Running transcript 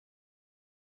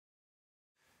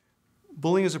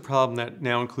Bullying is a problem that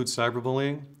now includes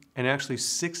cyberbullying, and actually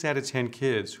 6 out of 10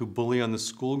 kids who bully on the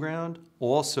school ground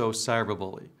also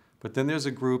cyberbully. But then there's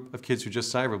a group of kids who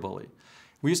just cyberbully.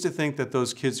 We used to think that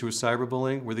those kids who were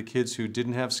cyberbullying were the kids who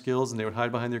didn't have skills and they would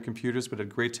hide behind their computers but had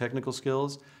great technical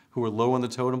skills, who were low on the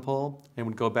totem pole, and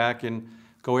would go back and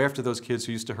go after those kids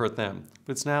who used to hurt them.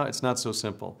 But it's not so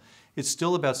simple. It's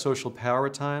still about social power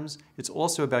at times. It's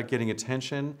also about getting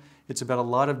attention. It's about a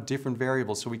lot of different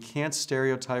variables, so we can't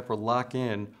stereotype or lock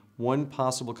in one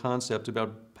possible concept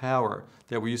about power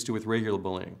that we're used to with regular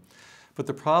bullying. But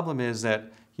the problem is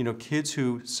that, kids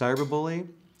who cyberbully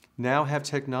now have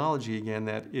technology again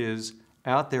that is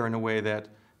out there in a way that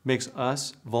makes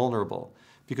us vulnerable.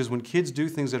 Because when kids do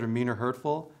things that are mean or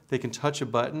hurtful, they can touch a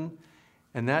button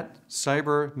and that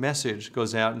cyber message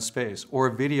goes out in space, or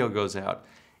a video goes out.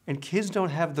 And kids don't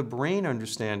have the brain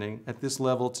understanding at this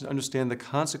level to understand the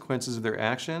consequences of their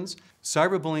actions.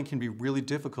 Cyberbullying can be really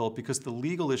difficult because the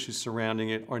legal issues surrounding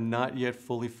it are not yet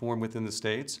fully formed within the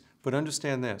states. But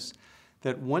understand this,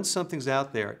 that once something's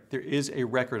out there, there is a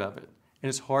record of it. And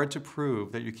it's hard to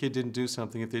prove that your kid didn't do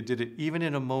something if they did it even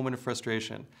in a moment of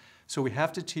frustration. So we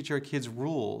have to teach our kids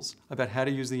rules about how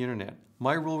to use the internet.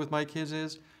 My rule with my kids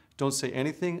is, don't say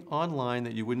anything online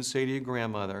that you wouldn't say to your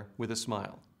grandmother with a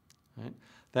smile. Right?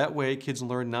 That way, kids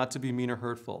learn not to be mean or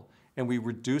hurtful, and we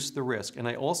reduce the risk. And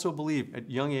I also believe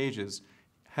at young ages,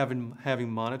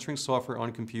 having monitoring software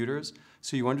on computers,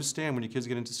 so you understand when your kids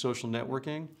get into social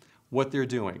networking, what they're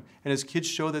doing. And as kids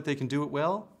show that they can do it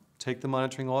well, take the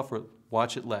monitoring off or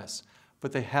watch it less.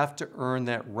 But they have to earn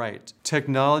that right.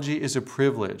 Technology is a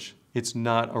privilege. It's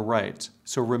not a right.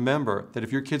 So remember that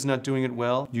if your kid's not doing it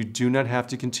well, you do not have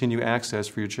to continue access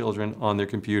for your children on their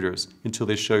computers until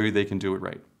they show you they can do it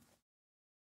right.